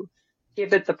to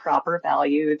give it the proper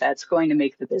value that's going to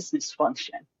make the business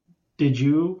function. Did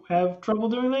you have trouble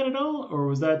doing that at all, or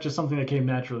was that just something that came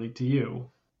naturally to you?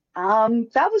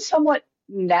 That was somewhat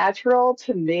natural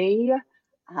to me.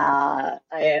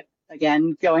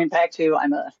 Again, going back to,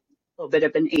 I'm a little bit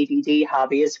of an ADD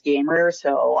hobbyist gamer,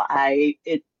 so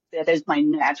that is my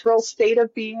natural state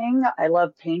of being. I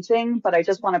love painting, but I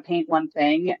just want to paint one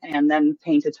thing and then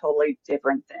paint a totally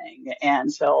different thing.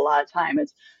 And so a lot of time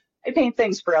I paint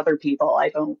things for other people. I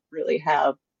don't really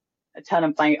have a ton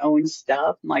of my own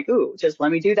stuff. I'm like, ooh, just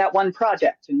let me do that one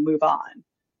project and move on.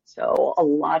 So a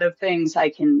lot of things I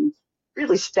can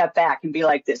really step back and be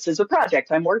like, this is a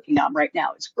project I'm working on right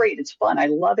now. It's great. It's fun. I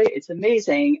love it. It's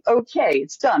amazing. Okay,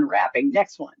 it's done. Wrapping.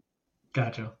 Next one.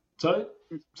 Gotcha.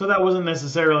 So that wasn't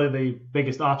necessarily the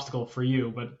biggest obstacle for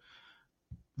you, but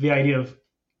the idea of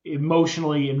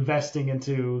emotionally investing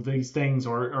into these things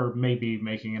or maybe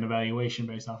making an evaluation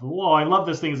based off of, well, I love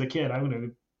this thing as a kid. I'm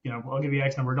going to, I'll give you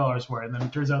X number of dollars for it. And then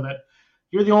it turns out that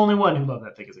you're the only one who loved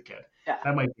that thing as a kid. Yeah.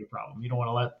 That might be a problem. You don't want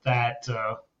to let that,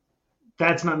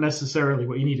 that's not necessarily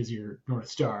what you need as your North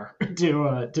Star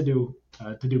to do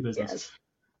business. Yes.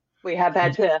 We have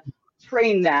had to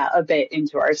train that a bit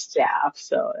into our staff,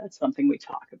 so that's something we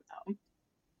talk about.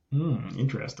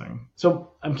 Interesting.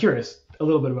 So I'm curious a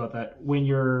little bit about that. When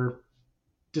you're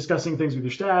discussing things with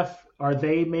your staff, are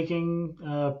they making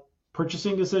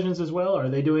purchasing decisions as well? Are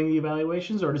they doing the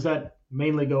evaluations, or does that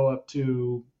mainly go up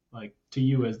to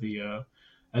you as the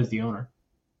owner?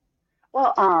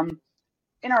 Well,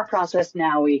 in our process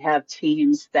now, we have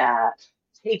teams that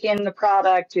take in the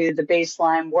product, do the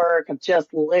baseline work of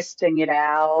just listing it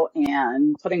out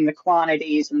and putting the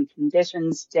quantities and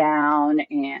conditions down,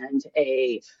 and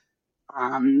if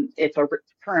a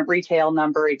current retail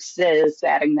number exists,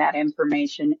 adding that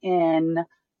information in,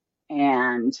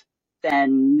 and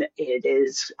then it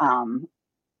is,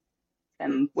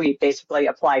 and we basically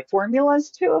apply formulas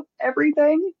to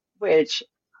everything, which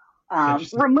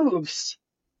removes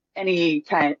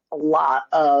a lot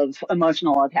of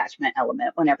emotional attachment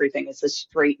element when everything is a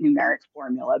straight numeric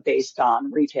formula based on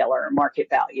retailer market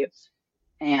value.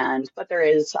 But there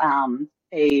is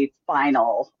a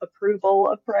final approval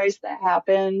of price that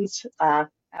happens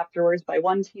afterwards by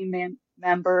one team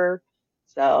member.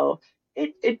 So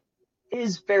it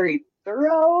is very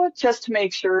thorough, just to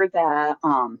make sure that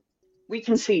we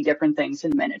can see different things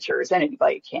in miniatures.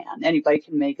 Anybody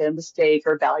can make a mistake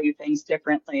or value things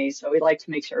differently. So we like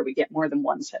to make sure we get more than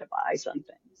one set of eyes on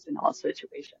things in all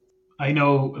situations. I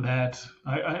know that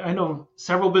I know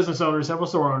several business owners, several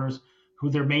store owners who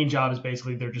their main job is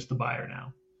basically they're just the buyer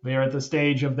now. They are at the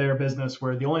stage of their business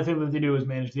where the only thing that they do is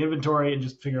manage the inventory and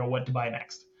just figure out what to buy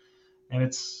next. And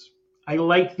I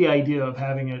like the idea of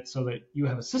having it so that you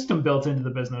have a system built into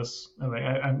the business.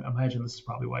 I imagine this is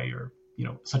probably why you're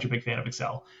such a big fan of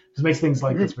Excel, because it makes things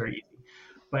like this very easy.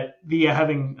 But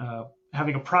having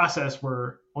having a process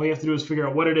where all you have to do is figure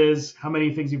out what it is, how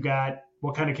many things you've got,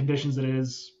 what kind of conditions it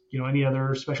is, any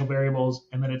other special variables,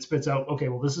 and then it spits out, okay,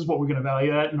 well, this is what we're going to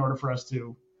value that in order for us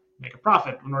to make a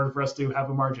profit, in order for us to have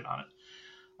a margin on it.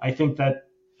 I think that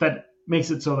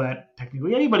makes it so that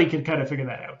technically anybody can kind of figure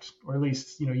that out, or at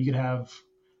least, you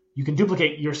can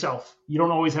duplicate yourself. You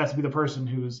don't always have to be the person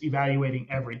who's evaluating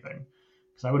everything.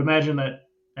 Because I would imagine that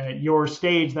at your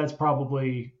stage, that's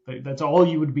all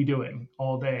you would be doing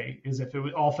all day, is if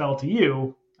it all fell to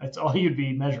you, that's all you'd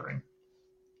be measuring.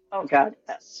 Oh God,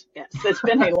 yes, yes. It's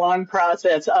been a long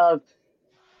process of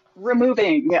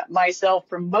removing myself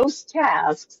from most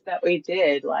tasks that we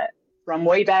did, like from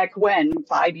way back when,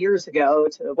 5 years ago,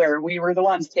 to where we were the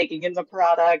ones taking in the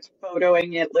product,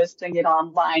 photoing it, listing it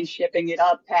online, shipping it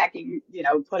up, packing,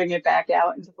 putting it back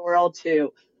out into the world,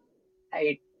 to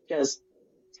I just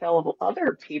tell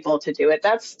other people to do it.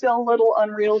 That's still a little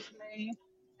unreal to me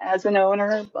as an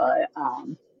owner, but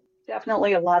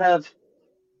definitely a lot of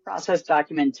process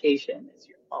documentation is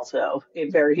also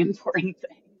a very important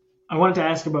thing. I wanted to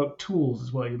ask about tools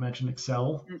as well. You mentioned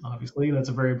Excel. Obviously, that's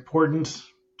a very important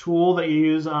tool that you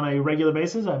use on a regular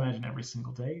basis. I imagine every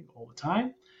single day, all the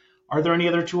time. Are there any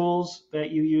other tools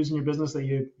that you use in your business that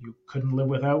you couldn't live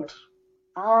without?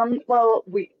 Well,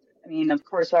 of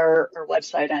course, our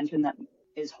website engine that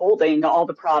is holding all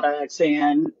the products,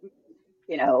 and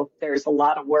there's a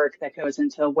lot of work that goes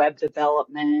into web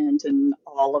development and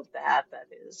all of that. That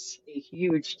is a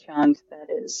huge chunk that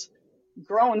is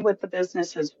grown with the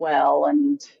business as well.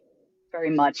 And very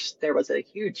much there was a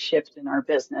huge shift in our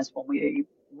business when we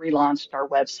relaunched our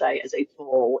website as a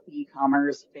full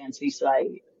e-commerce fancy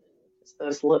site. Just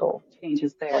those little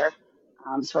changes there.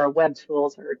 So our web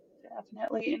tools are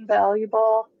definitely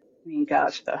invaluable.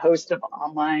 Gosh, the host of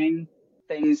online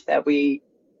things that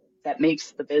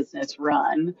makes the business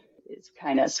run is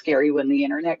kind of scary when the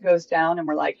internet goes down and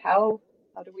we're like, how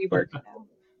do we work now?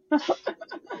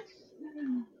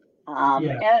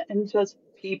 And just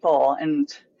people, and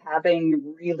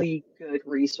having really good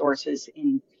resources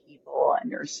in people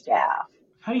and your staff.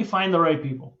 How do you find the right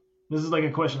people? This is like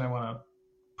a question I want to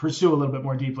pursue a little bit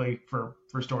more deeply for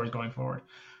stories going forward.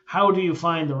 How do you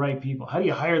find the right people? How do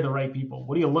you hire the right people?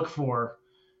 What do you look for?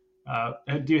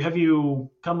 Have you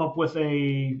come up with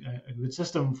a good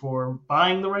system for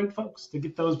buying the right folks to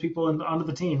get those people onto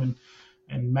the team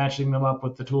and matching them up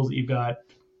with the tools that you've got,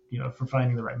 for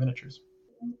finding the right miniatures?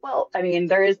 Well,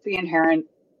 there's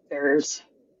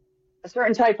a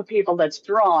certain type of people that's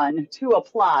drawn to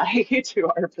apply to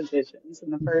our positions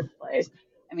in the first place.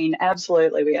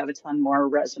 Absolutely, we have a ton more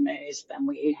resumes than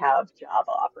we have job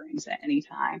offerings at any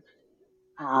time.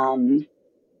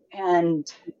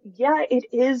 And yeah, it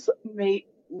is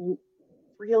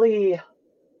really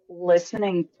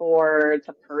listening for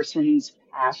the person's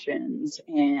passions,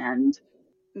 and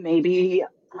maybe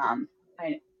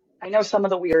I know some of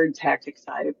the weird tactics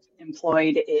I've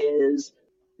employed is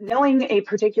knowing a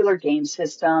particular game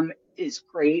system is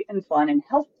great and fun and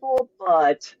helpful,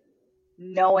 but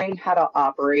knowing how to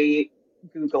operate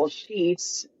Google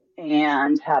Sheets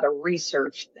and how to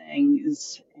research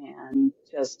things and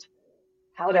just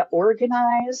how to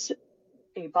organize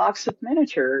a box of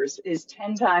miniatures is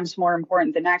 10 times more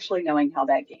important than actually knowing how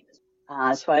that game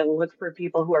is. So I look for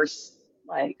people who are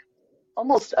like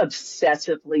almost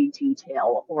obsessively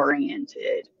detail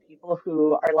oriented, people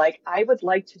who are like, I would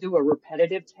like to do a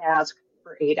repetitive task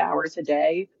for 8 hours a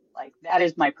day. Like, that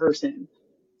is my person.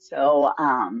 So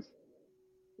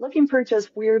looking for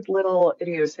just weird little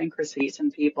idiosyncrasies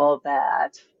in people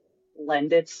that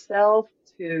lend itself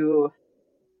to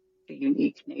the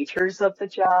unique natures of the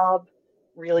job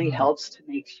really helps to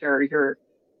make sure you're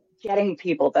getting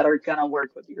people that are going to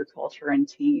work with your culture and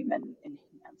team and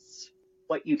enhance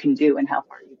what you can do and how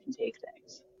far you can take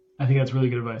things. I think that's really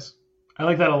good advice. I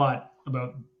like that a lot,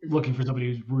 about looking for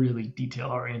somebody who's really detail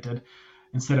oriented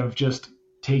instead of just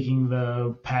taking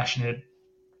the passionate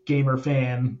gamer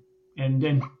fan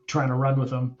and trying to run with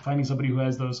them. Finding somebody who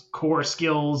has those core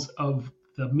skills of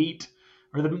the meat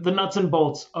or the nuts and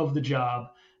bolts of the job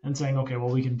and saying, okay,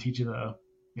 well, we can teach you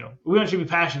we want you to be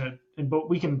passionate, but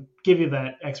we can give you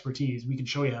that expertise. We can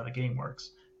show you how the game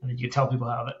works. And then you can tell people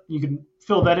how that you can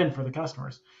fill that in for the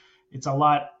customers. It's a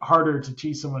lot harder to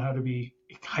teach someone how to be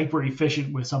hyper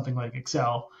efficient with something like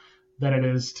Excel than it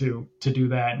is to do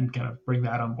that and kind of bring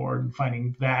that on board and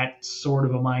finding that sort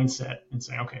of a mindset and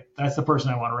saying, okay, that's the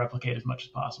person I want to replicate as much as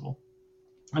possible.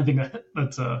 I think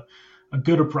that's a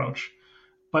good approach.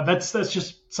 But that's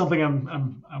just something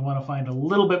I want to find a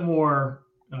little bit more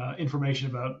information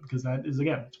about, because that is,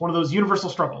 again, it's one of those universal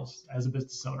struggles as a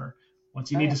business owner.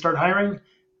 Once you need to start hiring,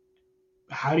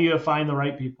 how do you find the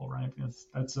right people, right?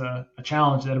 That's a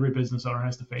challenge that every business owner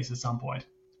has to face at some point.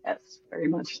 Yes, very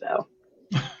much so.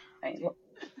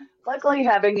 Luckily,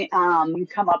 having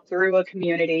come up through a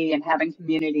community and having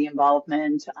community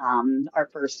involvement, our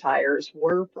first hires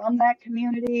were from that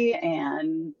community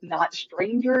and not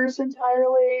strangers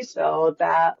entirely. So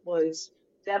that was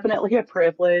definitely a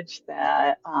privilege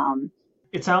that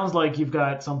It sounds like you've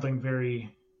got something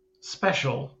very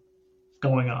special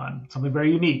going on, something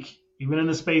very unique, even in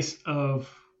the space of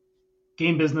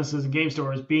game businesses and game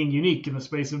stores being unique in the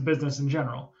space of business in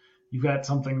general. You've got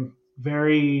something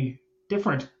very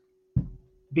different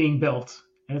being built,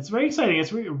 and it's very exciting.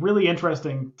 It's really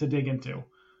interesting to dig into.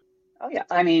 Oh yeah,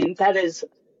 I think that is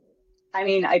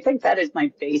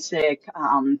my basic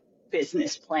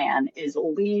business plan is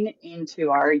lean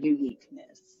into our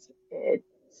uniqueness. It's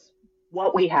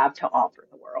what we have to offer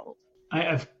the world.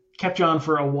 I've kept you on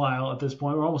for a while at this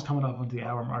point. We're almost coming up on the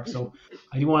hour mark, so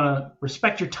I do want to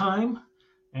respect your time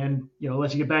and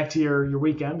let you get back to your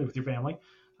weekend with your family.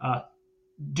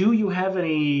 Do you have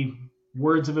any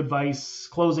words of advice,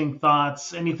 closing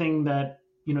thoughts, anything that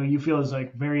you feel is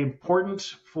like very important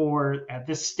for at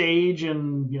this stage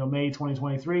in May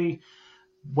 2023?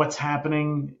 What's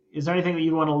happening? Is there anything that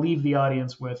you want to leave the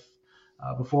audience with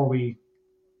before we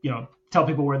tell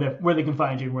people where they can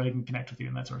find you and where they can connect with you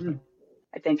and that sort of thing?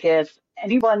 I think if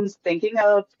anyone's thinking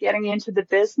of getting into the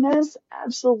business,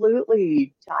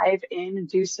 absolutely dive in and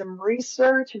do some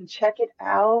research and check it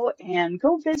out and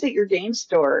go visit your game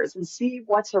stores and see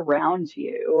what's around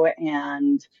you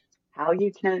and how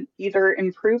you can either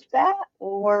improve that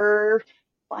or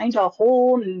find a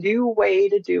whole new way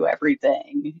to do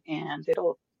everything, and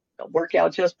it'll work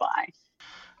out just fine.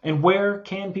 And where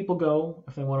can people go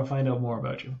if they want to find out more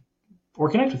about you or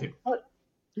connect with you?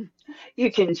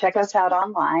 You can check us out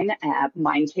online at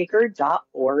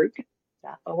mindtaker.org.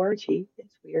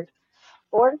 It's weird.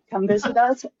 Or come visit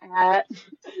us at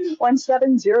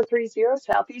 17030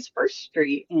 Southeast 1st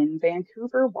Street in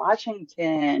Vancouver,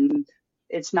 Washington.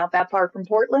 It's not that far from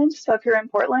Portland, so if you're in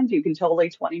Portland, you can totally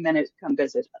 20 minutes come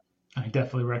visit us. I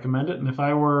definitely recommend it. And if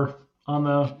I were on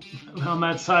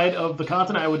that side of the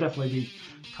continent, I would definitely be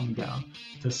coming down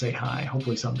to say hi.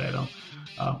 Hopefully someday, though.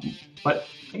 But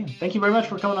again, thank you very much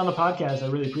for coming on the podcast. I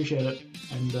really appreciate it.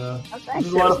 And this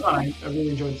is a lot of fun. I really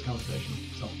enjoyed this conversation.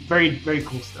 So very, very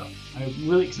cool stuff. I'm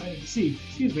really excited to see,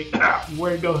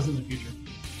 where it goes in the future.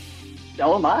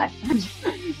 So am I.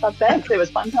 Well, thanks. It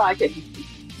was fun talking.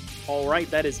 All right,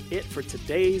 that is it for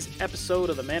today's episode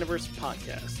of the Manaverse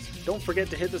Podcast. Don't forget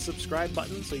to hit the subscribe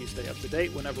button so you stay up to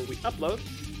date whenever we upload.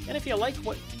 And if you like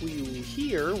what you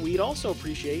hear, we'd also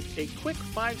appreciate a quick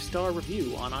 5-star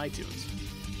review on iTunes.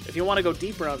 If you want to go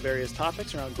deeper on various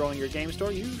topics around growing your game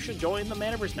store, you should join the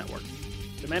Manaverse Network.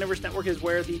 The Manaverse Network is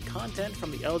where the content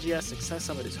from the LGS Success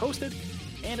Summit is hosted,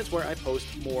 and it's where I post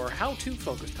more how-to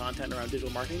focused content around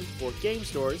digital marketing for game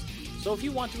stores. So if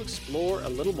you want to explore a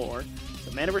little more,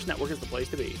 the Manaverse Network is the place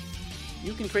to be.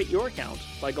 You can create your account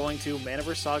by going to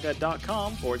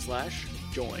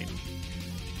manaversaga.com/join.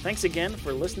 Thanks again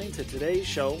for listening to today's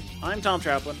show. I'm Tom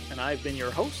Traplin, and I've been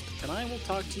your host, and I will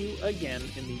talk to you again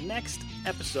in the next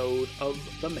episode of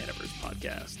the Manaverse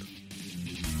Podcast.